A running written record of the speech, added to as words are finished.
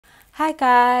Hi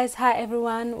guys, hi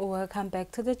everyone, welcome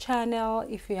back to the channel.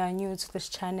 If you are new to this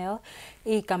channel,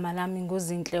 igama lami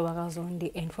nguZinhle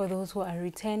Wakazondi, and for those who are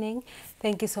returning,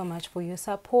 thank you so much for your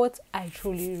support. I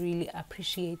truly really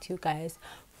appreciate you guys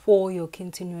for your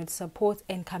continued support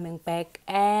and coming back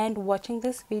and watching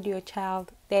this video,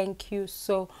 child. Thank you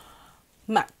so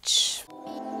much.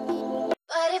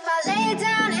 But if I lay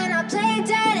down and I play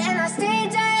dead and I stay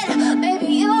dead, maybe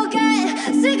you'll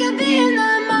get sick of being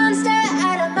the monster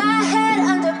out of my head,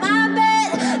 under my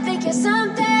bed. Think you're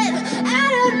something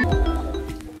out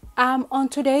of On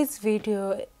today's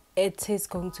video, it is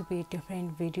going to be a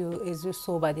different video, as you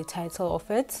saw by the title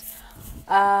of it.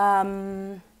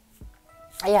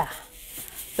 Yeah,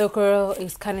 the girl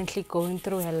is currently going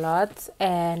through a lot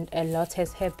and a lot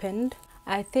has happened.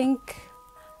 I think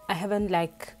I haven't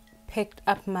picked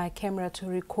up my camera to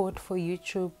record for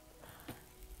YouTube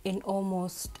in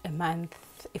almost a month,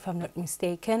 if I'm not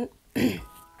mistaken.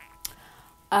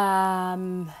 I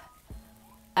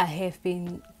have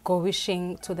been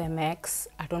wishing to the max.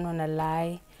 I don't want to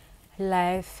lie.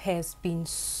 Life has been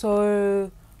so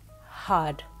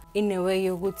hard. In a way,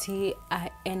 Yoguti, I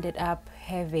ended up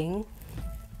having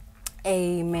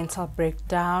a mental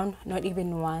breakdown, not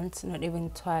even once, not even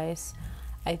twice.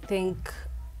 I think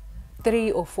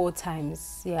 3 or 4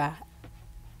 times. Yeah,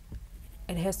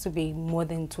 it has to be more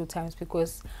than 2 times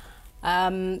because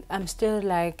I'm still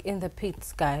in the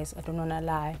pits, guys. I don't want to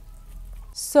lie.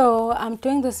 So I'm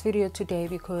doing this video today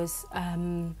because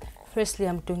firstly,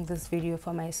 I'm doing this video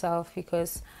for myself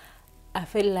because I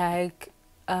feel like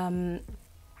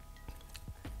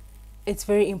it's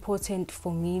very important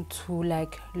for me to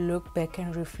look back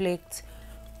and reflect,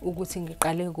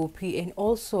 and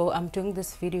also I'm doing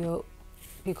this video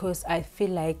because I feel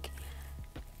like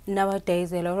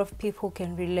nowadays a lot of people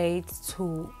can relate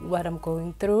to what I'm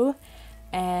going through.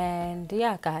 And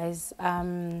yeah, guys,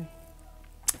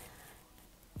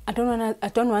 I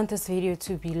don't want this video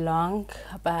to be long,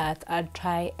 but I'll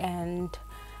try and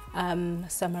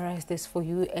summarize this for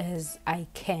you as I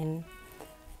can.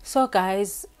 So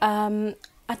guys, I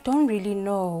don't really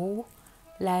know,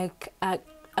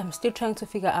 I'm still trying to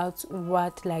figure out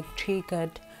what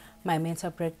triggered my mental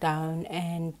breakdown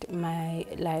and my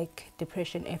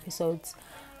depression episodes.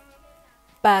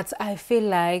 But I feel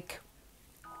like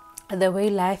the way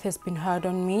life has been hard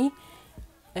on me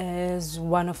is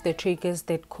one of the triggers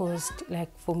that caused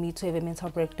for me to have a mental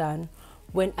breakdown.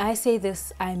 When I say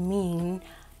this, I mean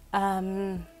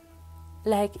isn't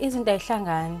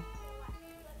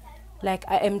I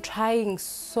am trying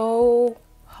so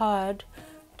hard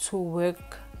to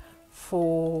work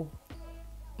for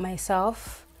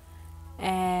myself,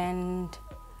 and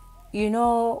you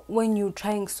know when you're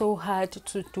trying so hard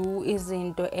to do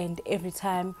and every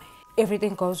time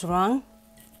everything goes wrong.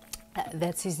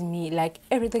 That is me.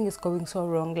 Everything is going so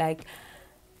wrong. I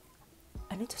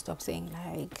need to stop saying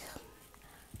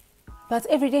but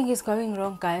everything is going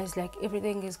wrong, guys.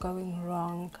 Everything is going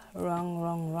wrong.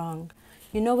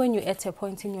 You know when you're at a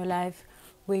point in your life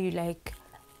where you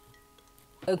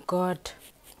oh God,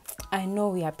 I know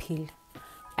we are pill.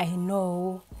 I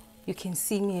know you can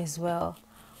see me as well.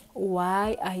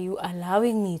 Why are you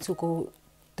allowing me to go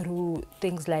through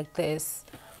things like this?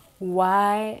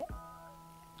 Why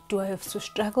do I have to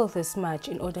struggle this much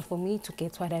in order for me to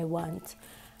get what I want?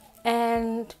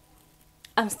 And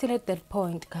I'm still at that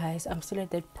point, guys. I'm still at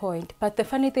that point. But the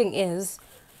funny thing is,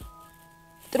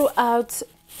 throughout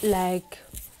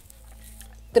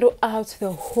the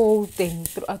whole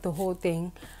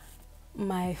thing,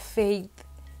 my faith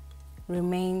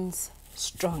remains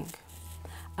strong.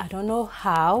 I don't know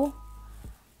how,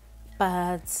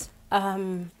 but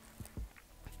I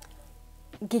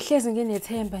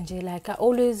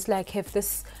always have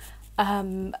this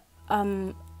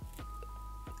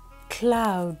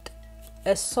cloud,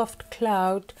 a soft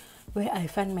cloud, where I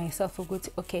find myself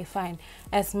okay, fine,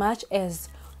 as much as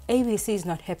ABC is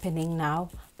not happening now,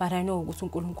 but I know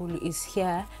Nkulunkulu is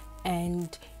here,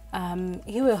 and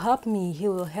he will help me. He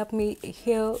will help me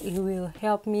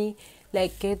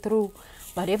get through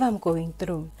whatever I'm going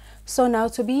through. So now,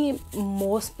 to be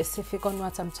more specific on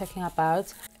what I'm talking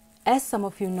about, as some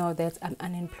of you know that I'm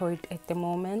unemployed at the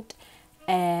moment,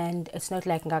 and it's not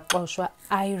like ngaxoshwa.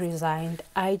 I resigned.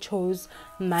 I chose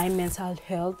my mental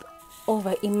health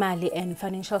over imali and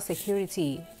financial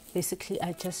security. Basically,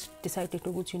 I just decided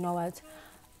to go, you know what,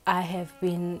 I have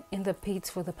been in the pits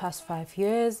for the past 5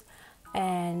 years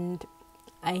and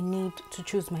I need to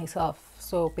choose myself.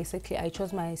 So basically I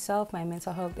chose myself, my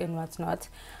mental health and what's not.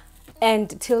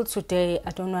 And till today,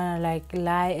 I don't want to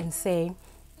lie and say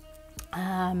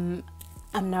I'm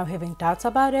now having doubts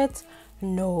about it.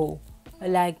 No,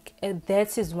 like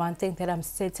that is one thing that I'm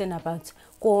certain about.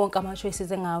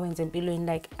 Choices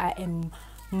like I am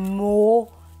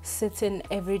more certain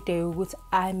every day which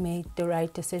I made the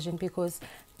right decision, because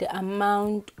the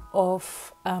amount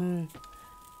of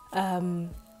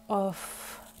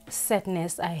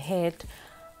sadness I had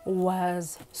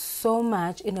was so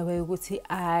much, in a way which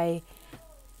I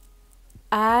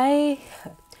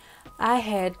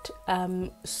had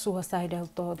suicidal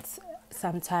thoughts.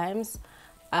 Sometimes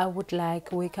I would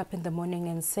like wake up in the morning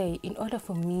and say, in order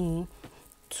for me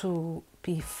to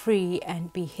be free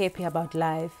and be happy about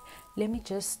life, let me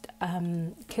just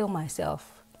kill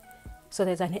myself, so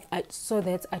that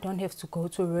I don't have to go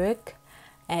to work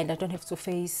and I don't have to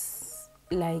face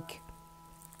like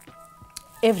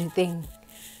everything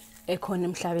ekhona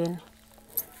emhlabeni.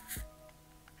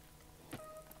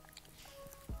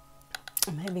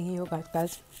 I'm having a yogurt,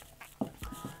 guys.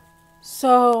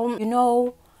 So,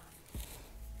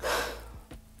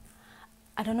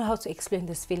 I don't know how to explain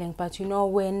this feeling, but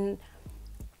when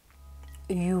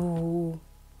you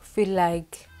feel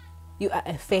like you are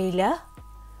a failure,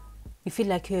 you feel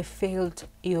like you have failed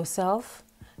yourself,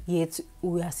 yet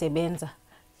uyasebenza,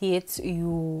 yet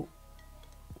you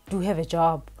do have a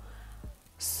job.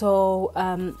 So,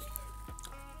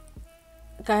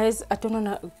 guys, I don't want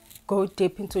to go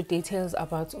deep into details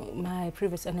about my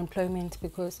previous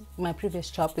my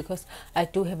previous job, because I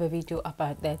do have a video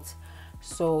about that.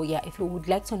 So yeah, if you would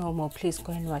like to know more, please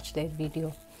go and watch that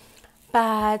video.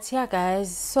 But yeah,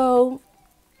 guys, so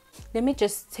let me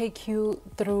just take you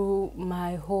through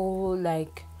my whole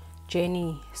like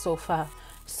journey so far.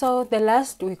 So the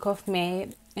last week of May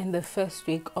and the first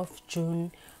week of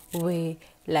June were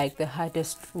like the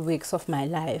hardest weeks of my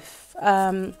life.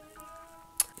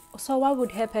 So what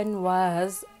would happen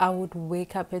was, I would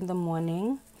wake up in the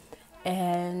morning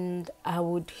and I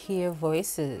would hear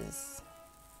voices.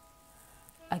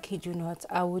 I kid you not,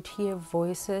 I would hear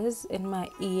voices in my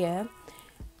ear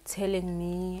telling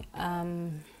me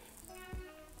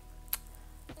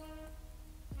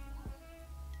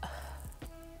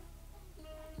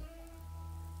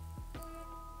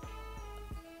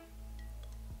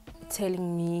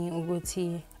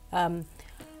ukuthi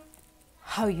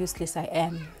how useless I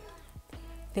am.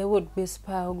 They would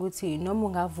whisper ukuthi noma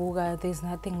ungavuka, there's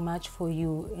nothing much for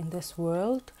you in this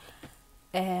world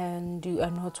and you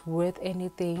are not worth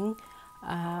anything.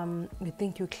 You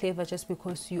think you're clever just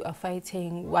because you are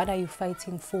fighting. What are you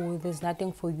fighting for? There's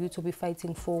nothing for you to be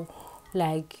fighting for.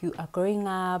 Like, you are growing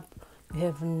up, you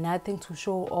have nothing to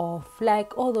show off.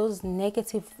 Like, all those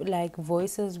negative like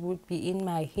voices would be in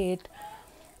my head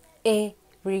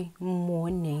every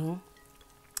morning.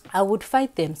 I would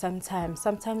fight them sometimes.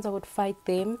 Sometimes I would fight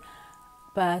them,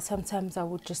 but sometimes I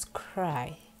would just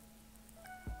cry.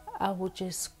 I would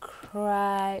just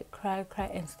cry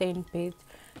and stay in bed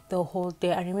the whole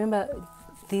day. I remember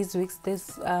these weeks, the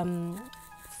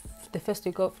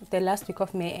last week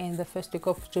of May and the first week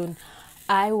of June,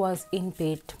 I was in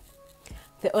bed.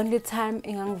 The only time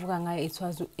it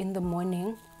was in the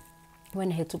morning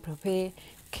when I had to prepare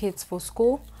kids for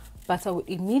school, but I would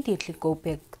immediately go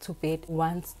back to bed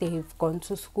once they've gone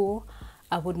to school.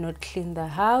 I would not clean the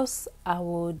house. I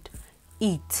would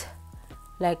eat.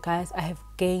 Like, guys, I have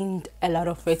gained a lot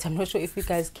of weight. I'm not sure if you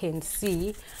guys can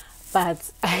see,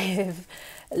 but I have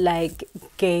like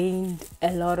gained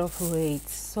a lot of weight.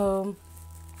 So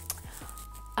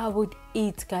I would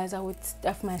eat, guys. I would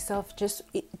stuff myself just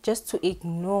to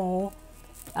ignore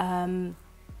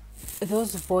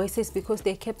those voices, because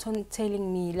they kept on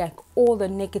telling me like all the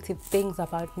negative things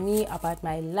about me, about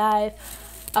my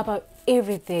life, about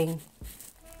everything.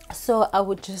 So I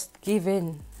would just give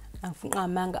in.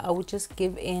 I would just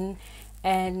give in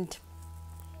and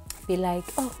be like,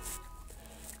 oh,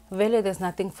 really, there's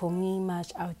nothing for me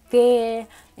much out there.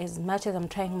 As much as I'm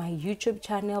trying my YouTube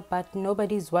channel, but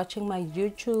nobody's watching my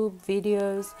YouTube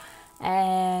videos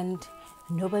and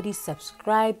nobody's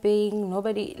subscribing.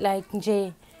 Nobody, like,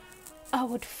 Jay, I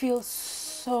would feel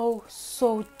so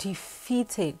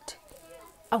defeated.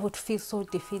 I would feel so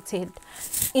defeated.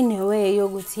 In a way,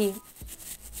 Yoguti,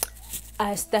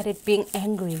 I started being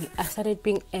angry. I started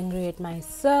being angry at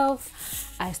myself.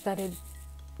 I started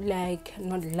like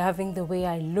not loving the way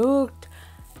I looked.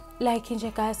 Like,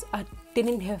 guys, I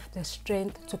didn't have the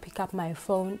strength to pick up my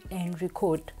phone and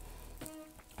record.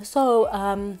 So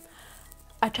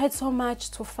I tried so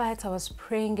much to fight. I was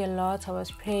praying a lot.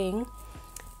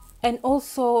 And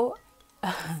also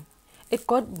it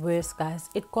got worse, guys.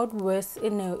 It got worse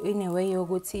in a way,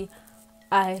 Yoguti.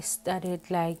 I started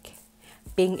like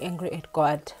being angry at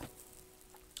God.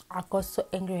 I got so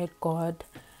angry at God,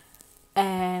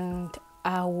 and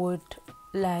I would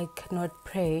like not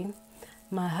pray.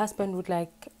 my husband would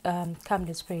like, come,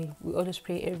 let's pray. We always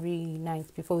pray every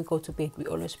night before we go to bed. We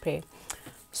always pray.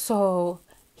 So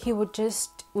we would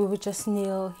just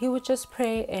kneel. He would just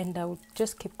pray, and I would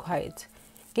just keep quiet.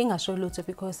 Ngingasho lutho,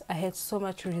 because I had so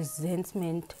much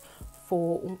resentment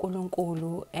for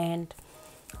uNkulunkulu, and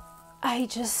I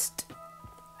just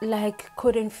like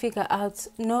couldn't figure out.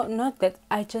 Not that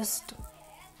I just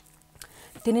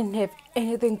didn't have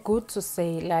anything good to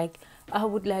say. Like I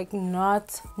would like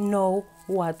not know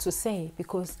what to say,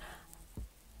 because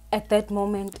at that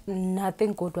moment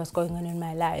nothing good was going on in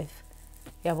my life.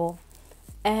 Yabo.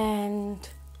 And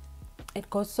it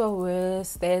got so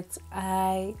worse that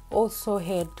I also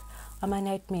had my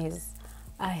nightmares.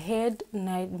 I had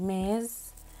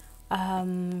nightmares.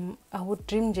 I would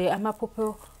dream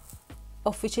amaphupho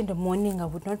of which in the morning I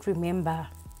would not remember.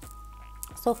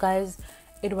 So guys,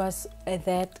 it was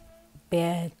that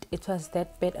bad. It was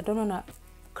that bad. I don't want to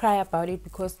cry about it,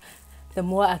 because the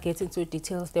more I get into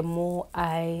details, the more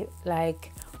I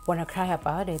like want to cry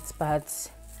about it.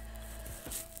 But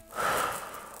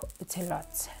it's a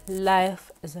lot.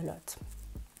 Life is a lot.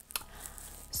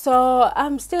 So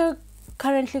I'm still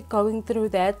currently going through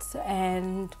that,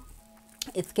 and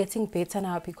it's getting better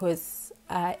now, because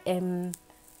I am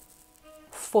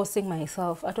forcing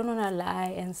myself. I don't want to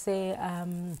lie and say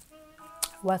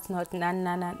what's not.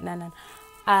 Nah.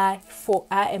 I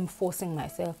am forcing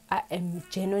myself. I am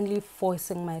genuinely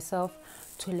forcing myself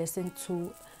to listen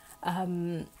to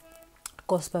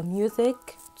gospel music,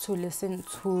 to listen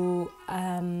to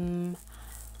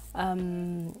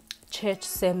church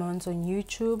sermons on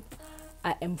YouTube.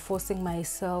 I am forcing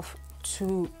myself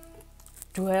to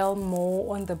dwell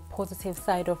more on the positive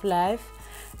side of life.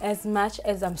 As much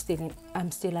as I'm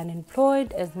still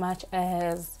unemployed, as much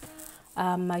as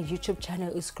my YouTube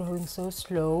channel is growing so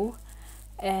slow,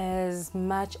 as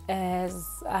much as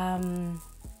I'm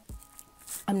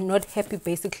not happy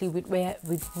basically with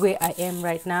where I am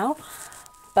right now,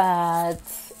 but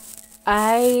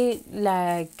I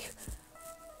like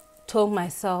told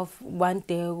myself one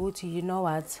day, you know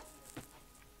what,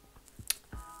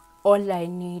 all I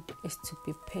need is to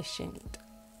be patient.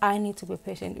 I need to be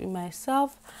patient with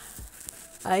myself.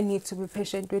 I need to be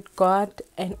patient with God.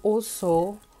 And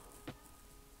also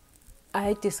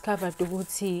I discovered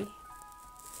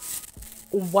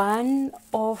one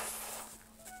of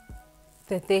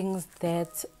the things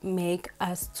that make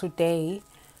us today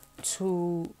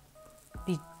to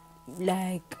be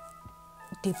like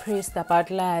depressed about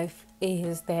life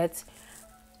is that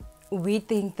we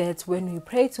think that when we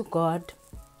pray to God,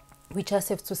 we just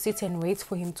have to sit and wait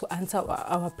for him to answer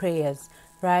our prayers,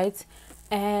 right?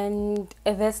 And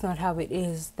that's not how it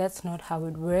is. That's not how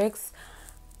it works.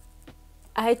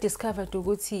 I discovered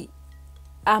ukuthi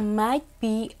I might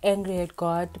be angry at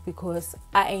God because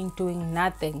I ain't doing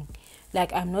nothing.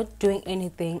 Like I'm not doing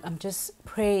anything. I'm just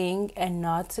praying and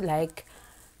not like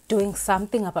doing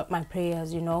something about my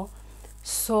prayers, you know.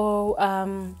 So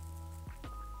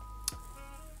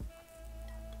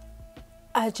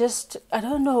I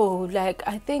don't know, like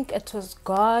I think it was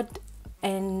God,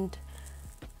 and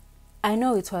I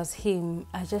know it was him.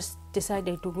 I just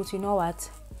decided to go, you know what,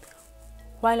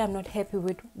 while I'm not happy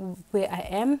with where I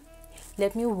am,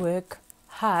 let me work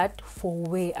hard for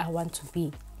where I want to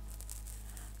be.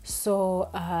 So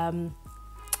I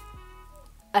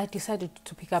decided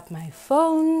to pick up my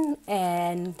phone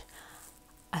and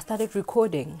I started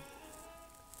recording.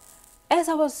 As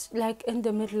I was like in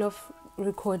the middle of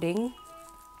recording,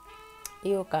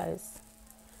 you guys,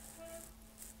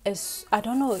 I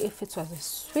don't know if it was a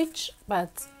switch,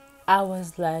 but I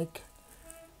was like,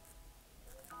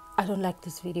 I don't like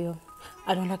this video.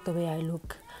 I don't like the way I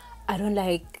look. I don't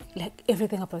like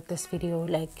everything about this video.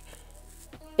 Like,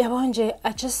 I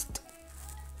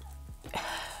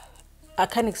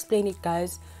can't explain it,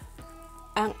 guys.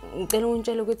 I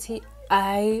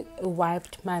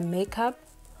wiped my makeup,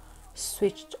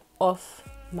 switched off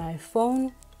my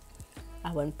phone.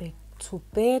 I went back to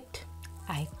bed.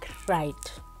 I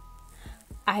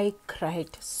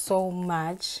cried so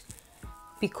much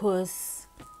because,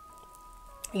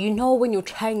 you know, when you're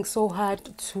trying so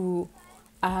hard to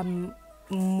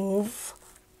move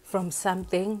from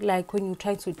something, like when you're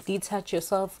trying to detach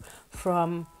yourself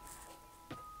from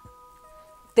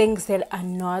things that are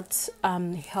not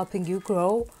helping you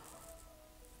grow,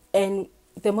 and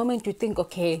the moment you think,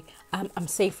 okay, I'm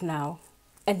safe now,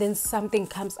 and then something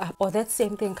comes up or that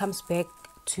same thing comes back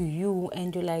to you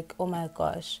and you're like, oh my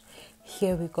gosh,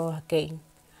 here we go again.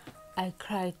 I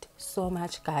cried so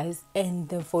much, guys, and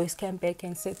the voice came back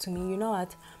and said to me, you know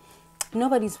what,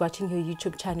 nobody's watching your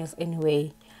YouTube channels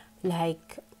anyway,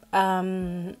 like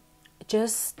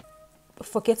just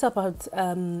forget about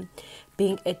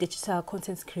being a digital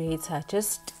content creator.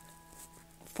 Just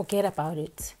forget about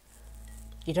it.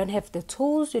 You don't have the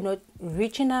tools, you're not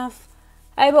rich enough.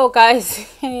 Hey, well, guys,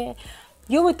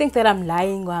 you would think that I'm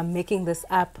lying or I'm making this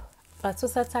up. But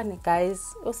Usatane, guys,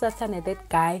 Usatane, that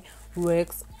guy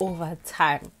works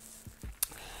overtime.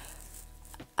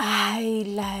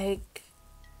 I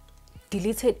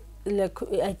deleted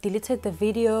the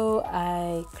video.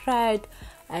 I cried,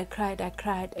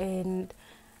 and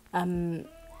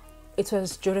it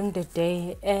was during the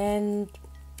day, and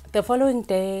the following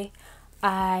day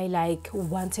I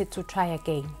wanted to try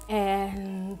again,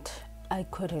 and I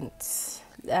couldn't.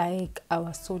 I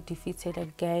was so defeated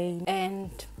again,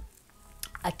 and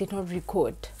I did not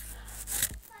record.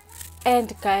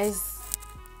 And guys,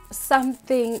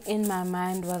 something in my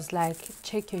mind was like,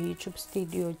 check your YouTube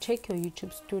studio.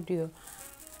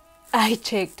 I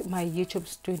checked my YouTube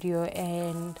studio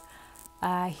and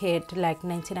I had like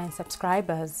 99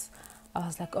 subscribers. I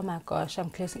was like, oh my gosh, I'm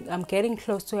getting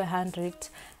close to 100,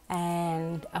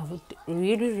 and I would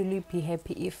really be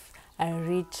happy if I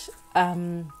reach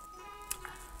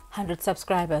 100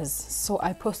 subscribers. So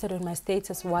I posted on my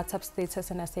WhatsApp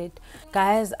status, and I said,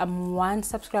 guys, I'm 1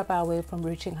 subscriber away from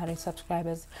reaching 100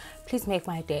 subscribers. Please make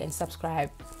my day and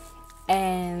subscribe.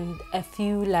 And a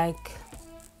few,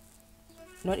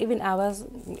 not even hours,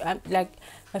 like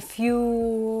a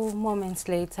few moments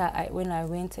later, when I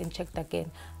went and checked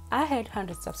again, I had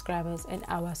 100 subscribers, and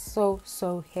I was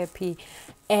so happy.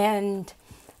 And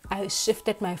I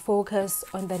shifted my focus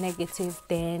on the negative.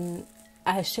 Then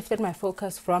I shifted my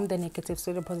focus from the negative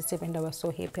to the positive, and I was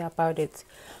so happy about it.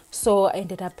 So I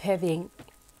ended up having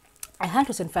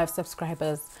 105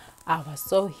 subscribers. I was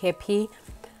so happy.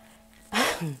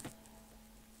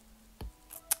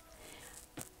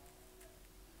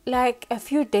 Like a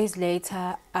few days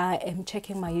later, I am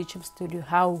checking my YouTube studio,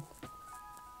 how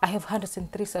I have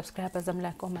 103 subscribers. I'm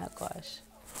like, oh my gosh,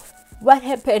 what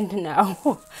happened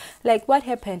now? Like, what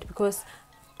happened? Because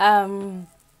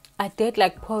I did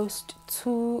post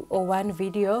 2 or 1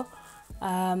 video.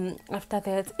 After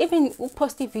that, even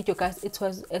posting video, guys, it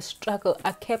was a struggle.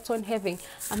 I kept on having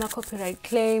copyright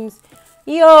claims,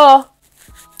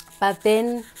 but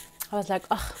then I was like,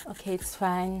 oh, okay, it's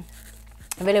fine.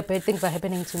 Very bad things are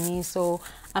happening to me, so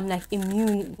I'm like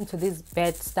immune to this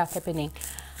bad stuff happening.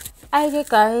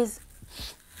 Guys,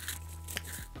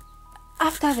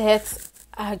 after that,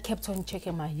 I kept on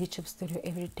checking my YouTube studio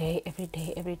every day.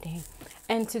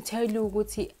 And to tell you,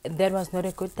 Guti, that was not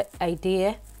a good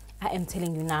idea. I am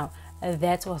telling you now,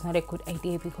 that was not a good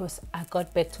idea, because I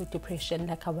got back to depression.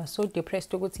 Like, I was so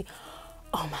depressed, Guti.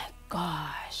 Oh my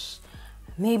gosh,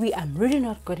 maybe I'm really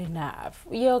not good enough.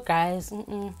 Guys,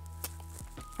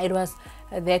 it was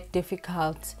that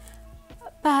difficult.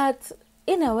 But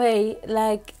in a way,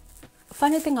 like,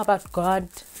 funny thing about God,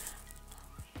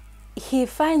 he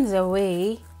finds a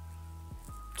way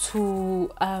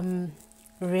to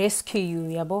rescue you,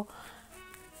 yabo.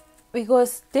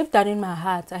 Because deep down in my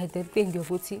heart, I did think,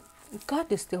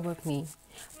 God is still with me.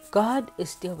 God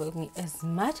is still with me. As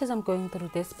much as I'm going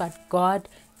through this, but God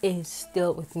is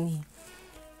still with me.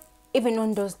 Even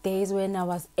on those days when I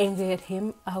was angry at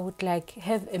him, I would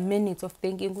have a minute of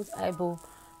thinking,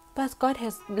 but God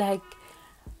has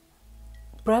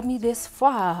brought me this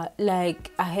far. I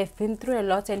have been through a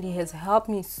lot, and he has helped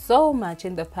me so much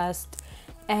in the past.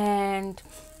 And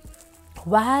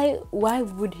why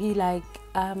would he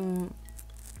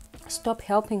stop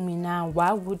helping me now?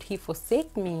 Why would he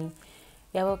forsake me?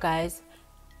 Guys,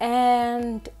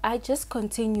 and I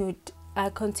continued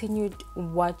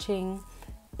watching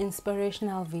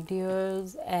inspirational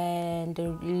videos and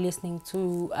listening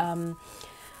to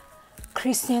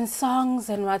Christian songs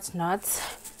and whatnot.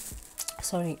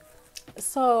 Sorry.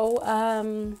 So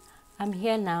I'm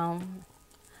here now,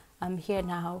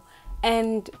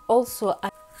 and also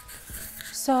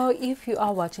so if you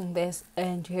are watching this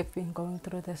and you have been going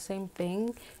through the same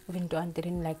thing, even though I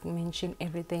didn't mention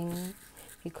everything,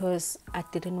 because I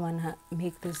didn't want to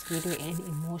make this video an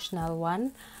emotional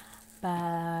one.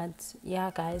 But yeah,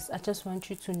 guys, I just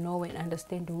want you to know and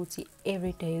understand, Uti,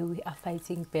 every day we are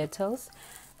fighting battles,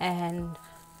 and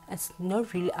it's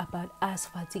not really about us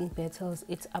fighting battles.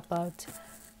 It's about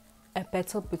a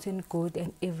battle between good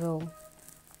and evil,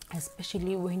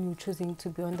 especially when you're choosing to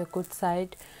be on the good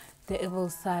side. The evil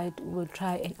side will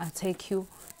try and attack you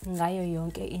ngayo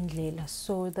yonke indlela.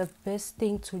 So the best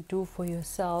thing to do for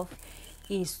yourself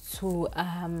is to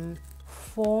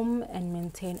form and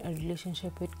maintain a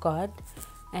relationship with God.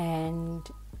 And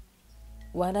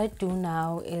what I do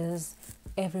now is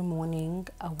every morning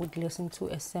I would listen to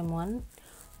a sermon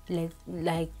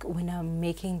like when I'm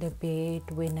making the bed,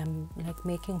 when I'm like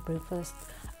making breakfast,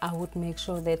 I would make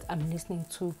sure that I'm listening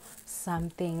to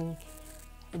something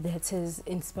that is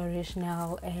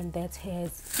inspirational and that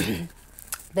has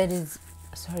that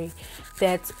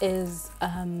is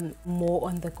more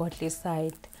on the godly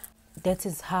side. That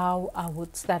is how I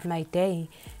would start my day,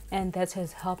 and that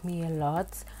has helped me a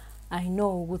lot. I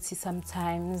know would see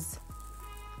sometimes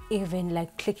even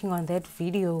like clicking on that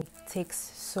video takes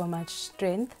so much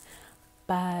strength,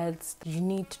 but you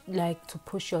need like to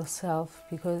push yourself,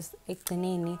 because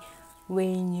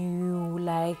when you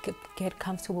like get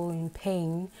comfortable in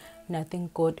pain, nothing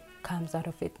good comes out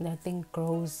of it, nothing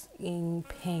grows in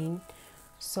pain.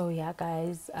 So yeah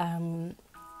guys,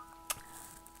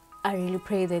 I really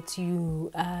pray that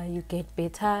you get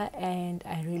better, and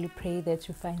I really pray that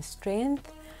you find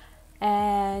strength,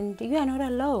 and you are not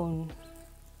alone.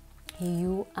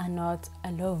 You are not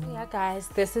alone. Yeah guys,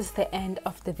 this is the end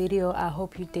of the video. I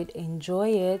hope you did enjoy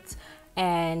it,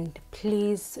 and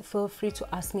please feel free to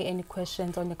ask me any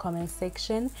questions on the comment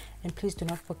section, and please do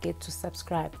not forget to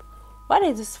subscribe. What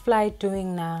is this fly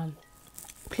doing now?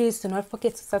 Please do not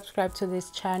forget to subscribe to this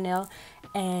channel,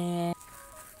 and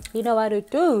you know what to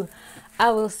do. I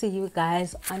will see you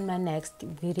guys on my next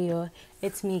video.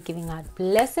 It's me giving out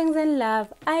blessings and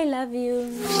love. I love you.